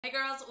Hey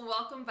girls,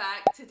 welcome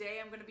back. Today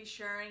I'm going to be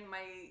sharing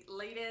my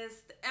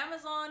latest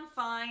Amazon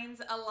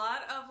finds. A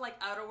lot of like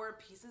outerwear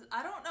pieces.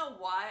 I don't know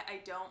why I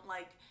don't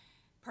like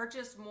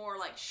purchase more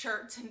like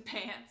shirts and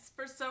pants.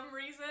 For some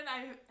reason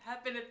I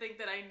happen to think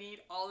that I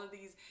need all of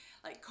these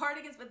like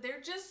cardigans, but they're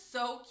just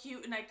so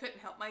cute and I couldn't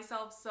help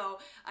myself. So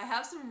I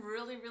have some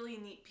really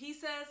neat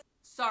pieces.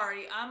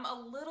 Sorry, I'm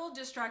a little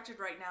distracted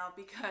right now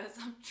because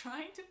I'm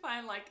trying to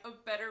find like a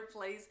better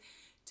place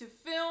to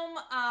film.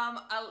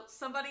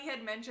 Somebody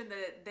had mentioned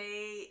that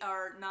they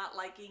are not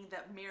liking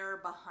that mirror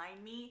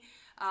behind me,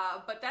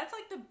 but that's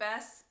like the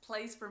best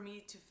place for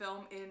me to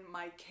film in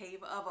my cave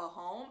of a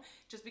home,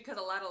 just because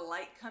a lot of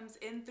light comes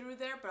in through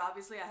there. But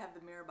obviously I have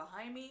the mirror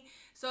behind me.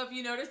 So if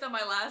you noticed on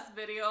my last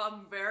video,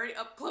 I'm very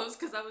up close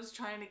because I was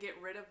trying to get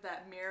rid of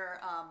that mirror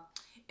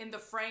in the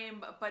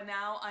frame, but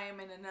now I am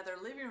in another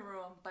living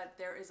room, but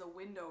there is a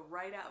window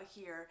right out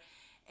here.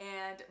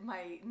 And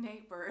my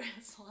neighbor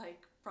is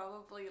like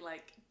probably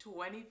like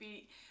 20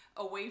 feet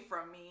away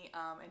from me,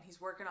 and he's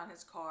working on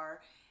his car.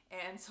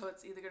 And so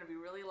it's either gonna be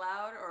really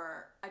loud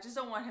or I just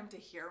don't want him to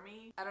hear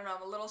me. I don't know,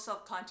 I'm a little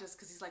self-conscious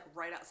because he's like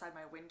right outside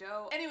my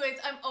window. Anyways,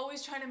 I'm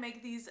always trying to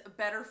make these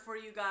better for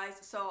you guys.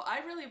 So I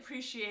really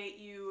appreciate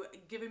you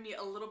giving me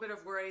a little bit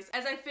of grace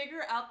as I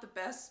figure out the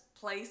best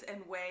place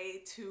and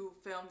way to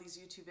film these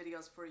YouTube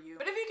videos for you.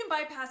 But if you can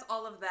bypass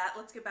all of that,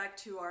 let's get back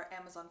to our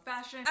Amazon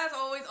fashion. As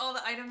always, all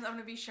the items I'm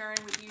gonna be sharing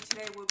with you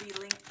today will be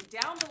linked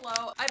down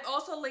below. I've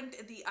also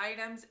linked the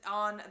items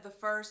on the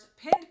first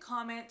pinned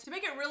comment to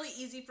make it really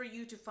easy for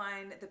you to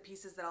find the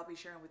pieces that I'll be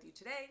sharing with you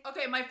today.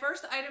 Okay, my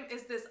first item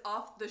is this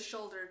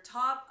off-the-shoulder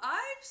top.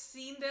 I've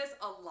seen this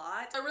a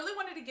lot. I really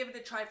wanted to give it a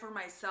try for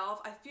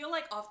myself. I feel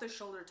like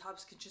off-the-shoulder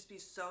tops can just be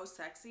so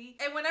sexy.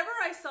 And whenever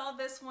I saw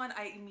this one,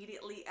 I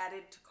immediately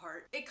added to cart.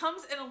 It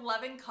comes in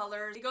 11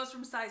 colors. It goes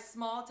from size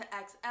small to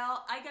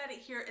XL. I got it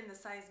here in the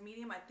size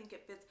medium. I think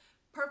it fits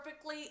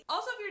perfectly.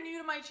 Also, if you're new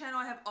to my channel,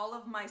 I have all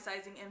of my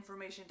sizing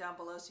information down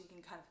below so you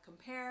can kind of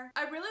compare.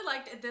 I really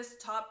liked this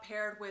top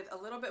paired with a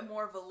little bit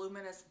more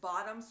voluminous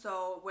bottom,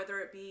 so whether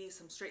it be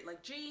some straight leg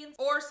jeans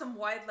or some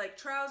wide leg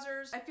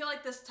trousers, I feel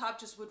like this top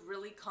just would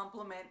really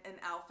complement an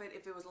outfit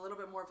if it was a little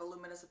bit more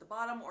voluminous at the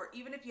bottom, or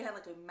even if you had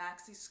like a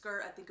maxi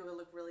skirt, I think it would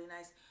look really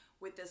nice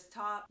with this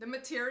top. The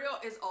material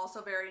is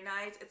also very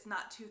nice. It's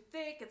not too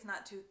thick, it's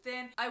not too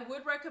thin. I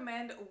would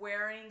recommend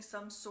wearing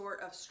some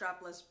sort of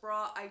strapless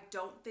bra. I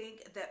don't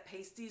think that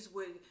pasties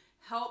would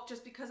help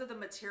just because of the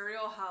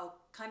material, how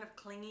kind of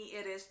clingy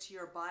it is to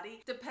your body.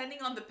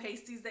 Depending on the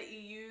pasties that you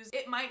use,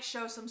 it might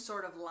show some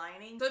sort of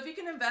lining. So if you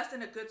can invest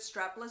in a good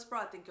strapless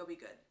bra, I think you'll be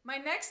good. My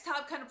next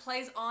top kind of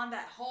plays on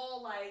that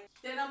whole like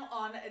denim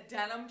on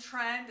denim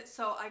trend.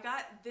 So I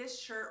got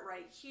this shirt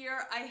right here.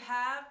 I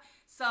have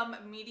some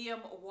medium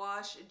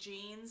wash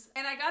jeans,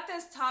 and I got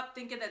this top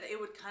thinking that it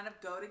would kind of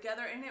go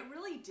together, and it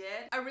really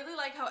did. I really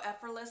like how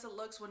effortless it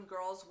looks when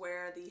girls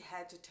wear the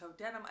head to toe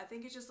denim. I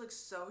think it just looks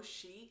so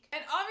chic.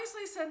 And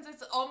obviously, since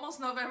it's almost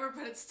November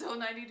but it's still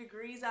 90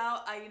 degrees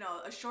out, you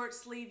know, a short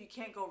sleeve you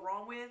can't go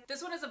wrong with.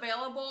 This one is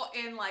available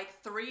in like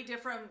 3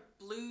 different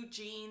blue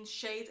jean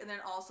shades and then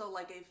also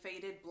like a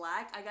faded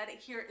black. I got it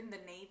here in the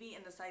navy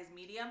in the size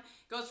medium.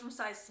 It goes from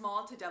size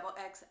small to double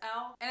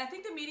XL, and I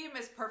think the medium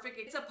is perfect.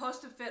 It's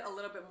supposed to fit a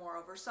little bit more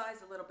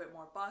oversized, a little bit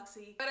more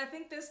boxy, but I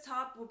think this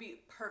top will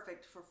be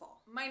perfect for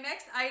fall. My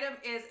next item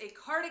is a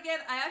cardigan.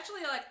 I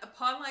actually, like,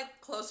 upon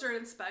like closer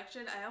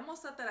inspection, I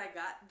almost thought that I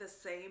got the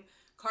same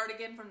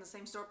cardigan from the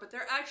same store, but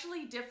they're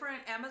actually different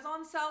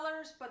Amazon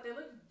sellers, but they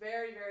look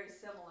very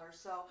similar.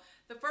 So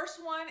the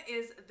first one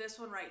is this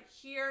one right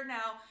here.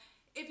 Now,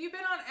 if you've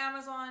been on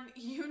Amazon,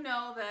 you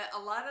know that a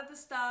lot of the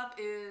stuff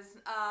is,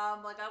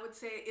 like I would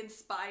say,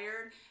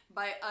 inspired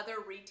by other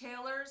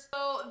retailers.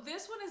 So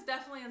this one is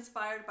definitely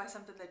inspired by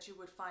something that you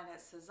would find at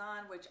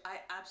Cezanne, which I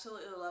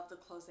absolutely love the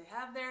clothes they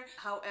have there.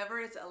 However,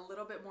 it's a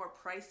little bit more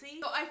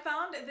pricey. So I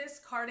found this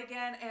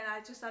cardigan and I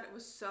just thought it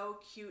was so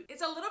cute.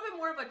 It's a little bit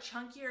more of a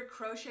chunkier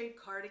crocheted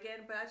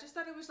cardigan, but I just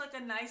thought it was like a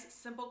nice,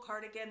 simple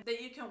cardigan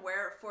that you can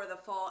wear for the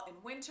fall and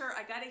winter.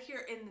 I got it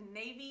here in the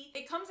navy.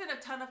 It comes in a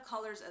ton of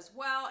colors as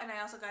well, and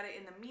I also got it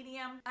in the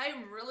medium. I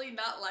am really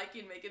not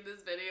liking making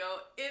this video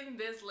in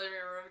this living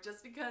room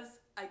just because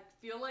I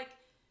feel like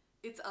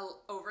it's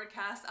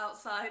overcast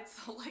outside,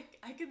 so like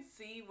I can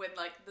see when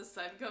like the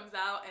sun comes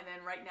out, and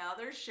then right now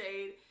there's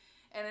shade,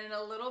 and in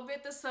a little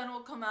bit the sun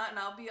will come out and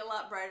I'll be a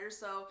lot brighter.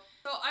 So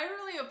I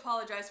really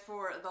apologize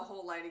for the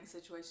whole lighting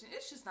situation.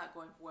 It's just not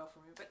going well for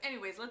me. But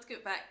anyways, let's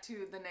get back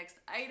to the next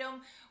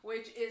item,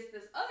 which is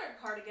this other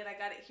cardigan. I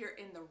got it here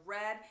in the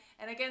red,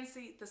 and again,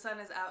 see, the sun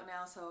is out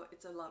now, so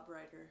it's a lot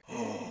brighter.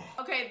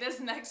 Okay, this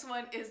next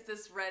one is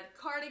this red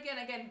cardigan.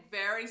 Again,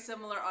 very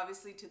similar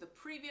obviously to the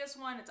previous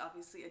one. It's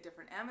obviously a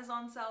different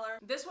Amazon seller.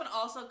 This one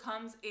also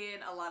comes in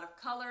a lot of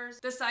colors.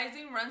 The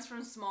sizing runs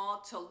from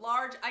small to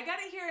large. I got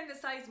it here in the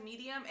size medium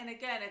medium, and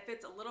again, it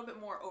fits a little bit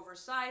more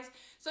oversized.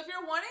 So if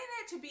you're wanting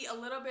it to be a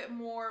little bit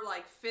more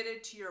like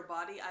fitted to your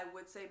body, I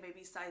would say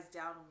maybe size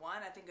down one.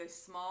 I think a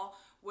small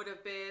would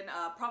have been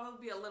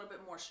probably a little bit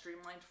more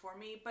streamlined for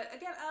me. But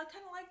again, I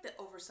kind of like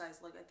the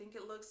oversized look. I think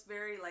it looks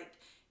very like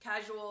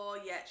casual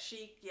yet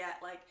chic yet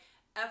like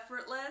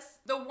effortless.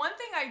 The one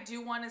thing I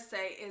do want to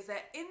say is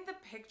that in the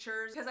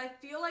pictures, because I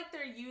feel like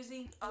they're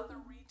using other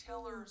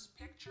retailers'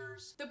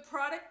 pictures, the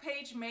product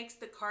page makes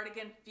the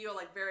cardigan feel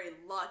like very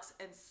luxe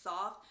and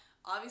soft.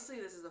 Obviously,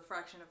 this is a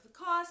fraction of the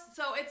cost,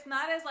 so it's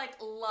not as like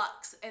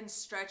luxe and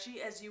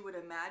stretchy as you would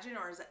imagine,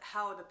 or is it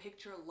how the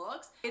picture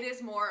looks. It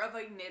is more of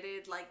a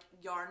knitted like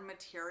yarn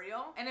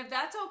material, and if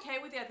that's okay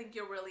with you, I think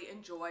you'll really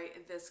enjoy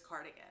this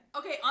cardigan.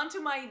 Okay, on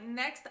to my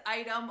next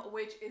item,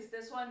 which is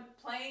this one,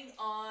 playing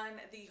on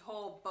the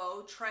whole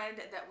bow trend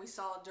that we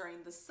saw during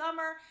the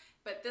summer.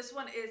 But this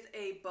one is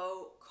a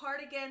bow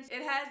cardigan.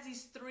 It has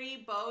these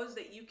 3 bows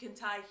that you can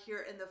tie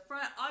here in the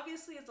front.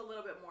 Obviously, it's a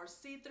little bit more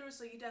see-through,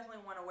 so you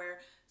definitely want to wear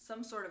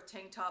some sort of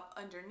tank top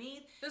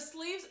underneath. The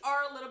sleeves are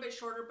a little bit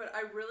shorter, but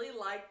I really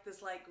like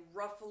this like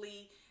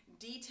ruffly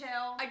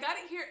detail. I got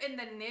it here in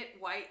the knit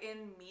white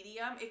in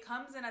medium. It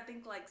comes in I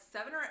think like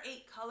 7 or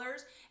 8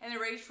 colors, and they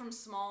range from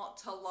small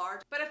to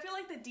large. But I feel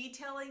like the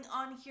detailing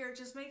on here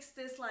just makes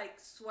this like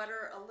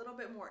sweater a little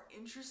bit more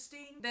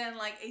interesting than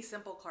like a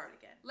simple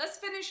cardigan. Let's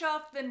finish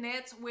off the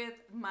knits with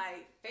my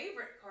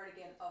favorite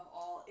cardigan of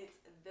all. It's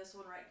this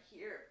one right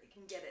here. I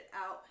can get it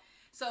out.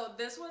 So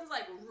this one's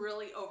like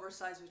really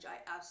oversized, which I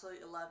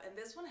absolutely love. And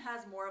this one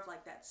has more of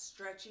like that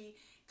stretchy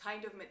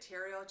kind of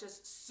material,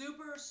 just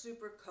super,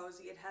 super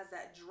cozy. It has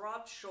that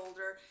dropped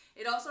shoulder.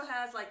 It also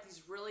has like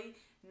these really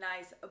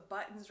nice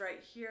buttons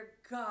right here.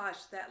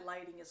 Gosh, that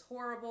lighting is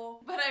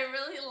horrible. But I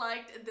really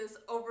liked this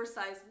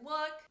oversized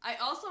look. I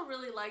also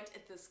really liked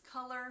this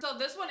color. So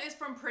this one is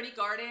from Pretty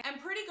Garden.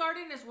 And Pretty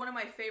Garden is one of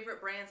my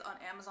favorite brands on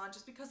Amazon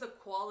just because the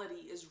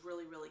quality is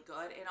really, really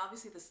good. And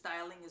obviously the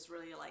styling is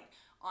really like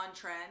on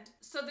trend.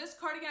 So this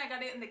cardigan, I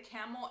got it in the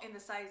camel in the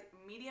size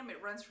medium.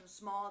 It runs from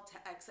small to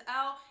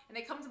XL, and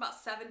it comes about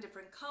 7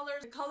 different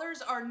colors. The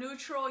colors are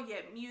neutral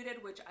yet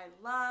muted, which I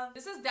love.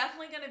 This is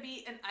definitely gonna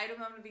be an item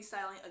I'm gonna be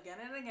styling again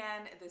and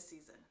again this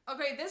season.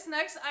 Okay, this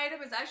next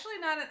item is actually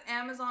not an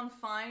Amazon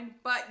find,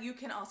 but you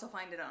can also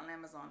find it on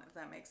Amazon if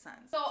that makes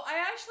sense. So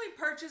I actually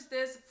purchased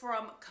this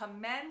from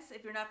Commence.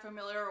 If you're not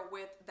familiar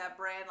with that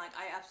brand, like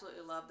I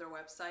absolutely love their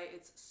website.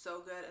 It's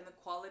so good and the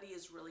quality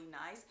is really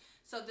nice.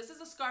 So this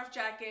is a scarf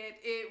jacket.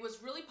 It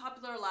was really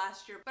popular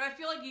last year, but I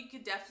feel like you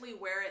could definitely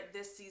wear it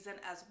this season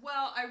as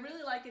well. I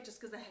really like it just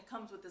because it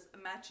comes with this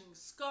matching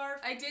scarf.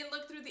 I did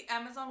look through the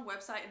Amazon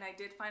website and I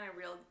did find a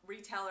real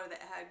retailer that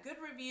had good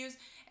reviews,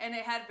 and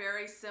it had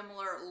very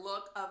similar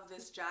look of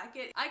this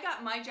jacket. I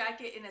got my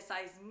jacket in a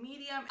size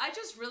medium. I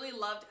just really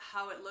loved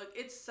how it looked.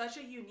 It's such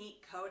a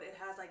unique coat. It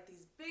has like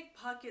these big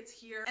pockets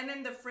here, and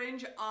then the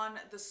fringe on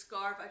the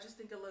scarf. I just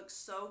think it looks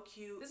so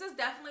cute. This is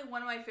definitely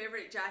one of my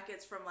favorite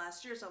jackets from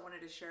last year, so I wanted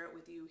to share it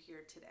with you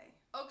here today.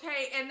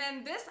 Okay, and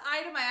then this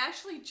item I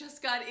actually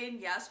just got in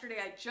yesterday.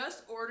 I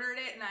just ordered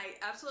it and I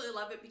absolutely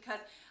love it because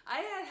I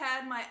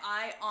had my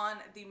eye on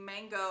the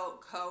mango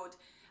coat.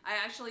 I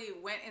actually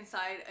went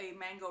inside a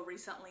mango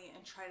recently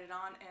and tried it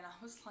on, and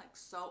I was like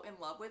so in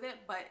love with it,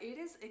 but it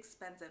is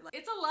expensive. Like,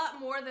 it's a lot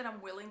more than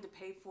I'm willing to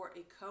pay for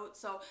a coat.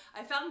 So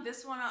I found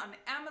this one on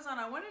Amazon.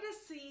 I wanted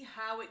to see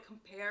how it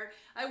compared.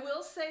 I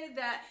will say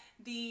that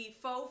the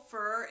faux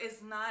fur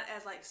is not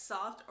as like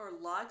soft or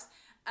luxe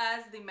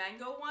as the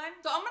mango one.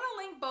 So I'm gonna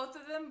link both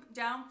of them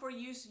down for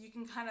you so you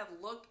can kind of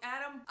look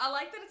at them. I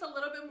like that it's a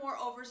little bit more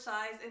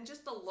oversized, and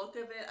just the look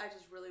of it I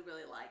just really,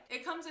 really like.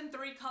 It comes in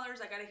 3 colors.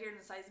 I got it here in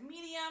the size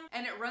medium,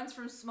 and it runs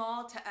from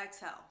small to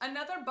XL.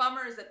 Another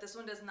bummer is that this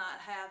one does not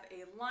have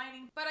a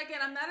lining, but again,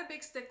 I'm not a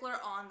big stickler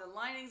on the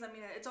linings. I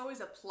mean, it's always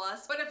a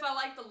plus, but if I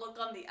like the look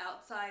on the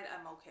outside,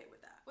 I'm okay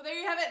with that. Well, there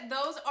you have it.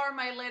 Those are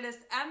my latest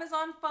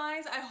Amazon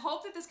finds. I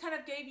hope that this kind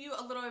of gave you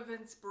a little of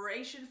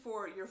inspiration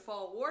for your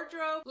fall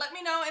wardrobe. Let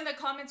me know in the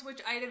comments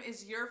which item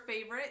is your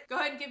favorite. Go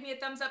ahead and give me a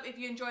thumbs up if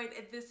you enjoyed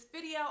this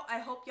video. I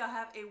hope y'all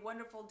have a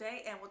wonderful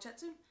day, and we'll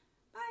chat soon.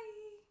 Bye.